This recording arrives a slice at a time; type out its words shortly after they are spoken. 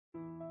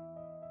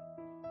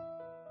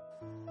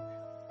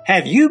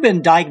Have you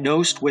been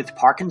diagnosed with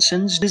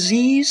Parkinson's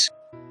disease?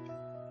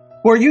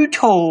 Were you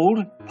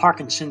told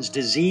Parkinson's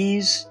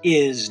disease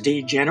is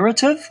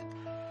degenerative?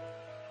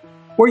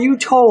 Were you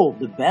told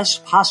the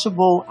best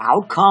possible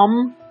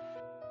outcome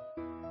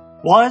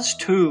was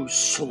to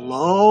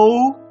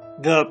slow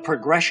the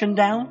progression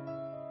down?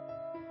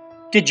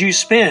 Did you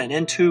spin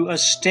into a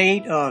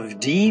state of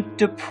deep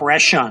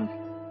depression,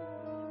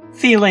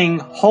 feeling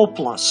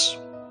hopeless,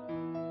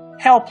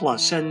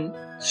 helpless, and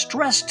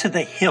stressed to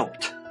the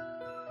hilt?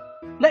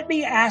 Let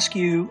me ask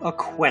you a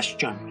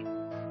question.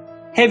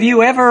 Have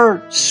you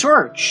ever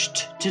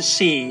searched to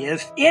see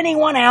if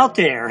anyone out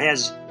there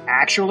has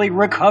actually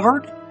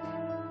recovered?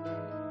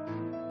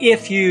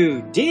 If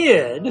you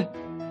did,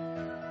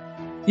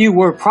 you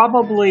were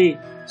probably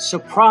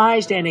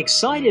surprised and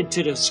excited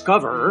to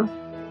discover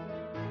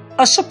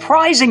a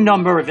surprising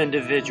number of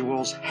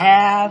individuals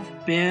have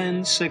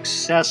been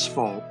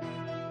successful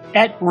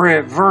at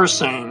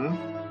reversing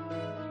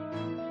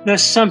the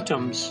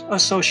symptoms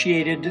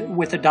associated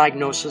with the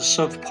diagnosis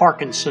of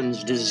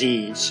Parkinson's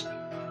disease.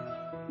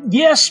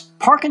 Yes,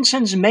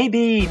 Parkinson's may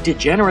be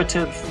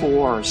degenerative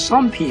for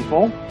some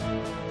people,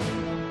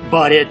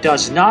 but it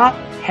does not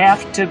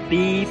have to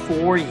be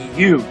for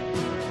you.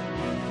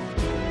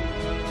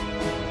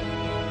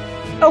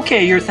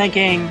 Okay, you're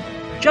thinking,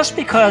 just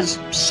because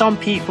some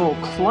people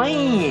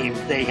claim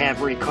they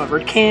have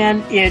recovered,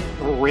 can it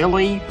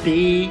really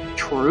be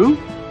true?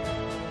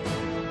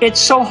 It's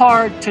so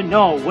hard to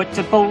know what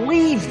to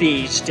believe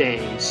these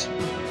days.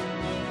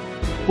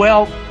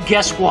 Well,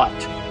 guess what?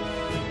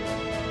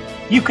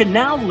 You can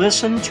now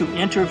listen to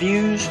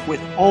interviews with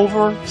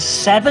over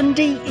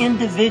 70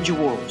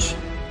 individuals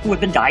who have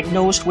been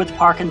diagnosed with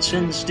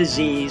Parkinson's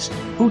disease,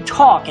 who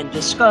talk and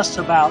discuss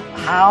about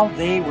how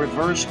they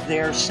reversed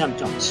their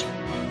symptoms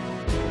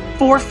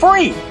for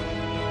free.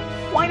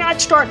 Why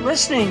not start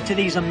listening to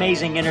these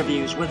amazing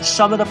interviews with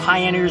some of the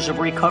pioneers of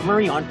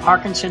recovery on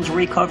Parkinson's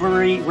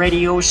Recovery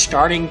Radio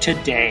starting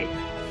today?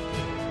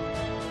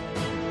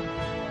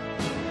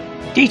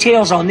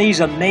 Details on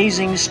these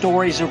amazing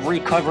stories of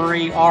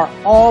recovery are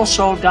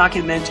also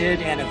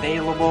documented and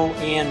available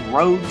in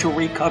Road to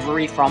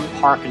Recovery from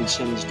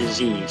Parkinson's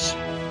Disease.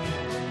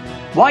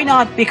 Why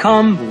not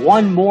become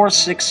one more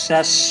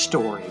success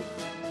story?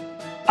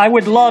 I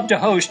would love to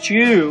host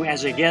you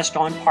as a guest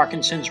on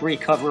Parkinson's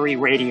Recovery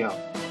Radio.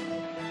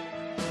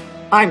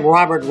 I'm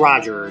Robert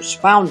Rogers,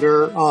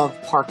 founder of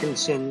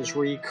Parkinson's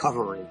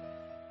Recovery.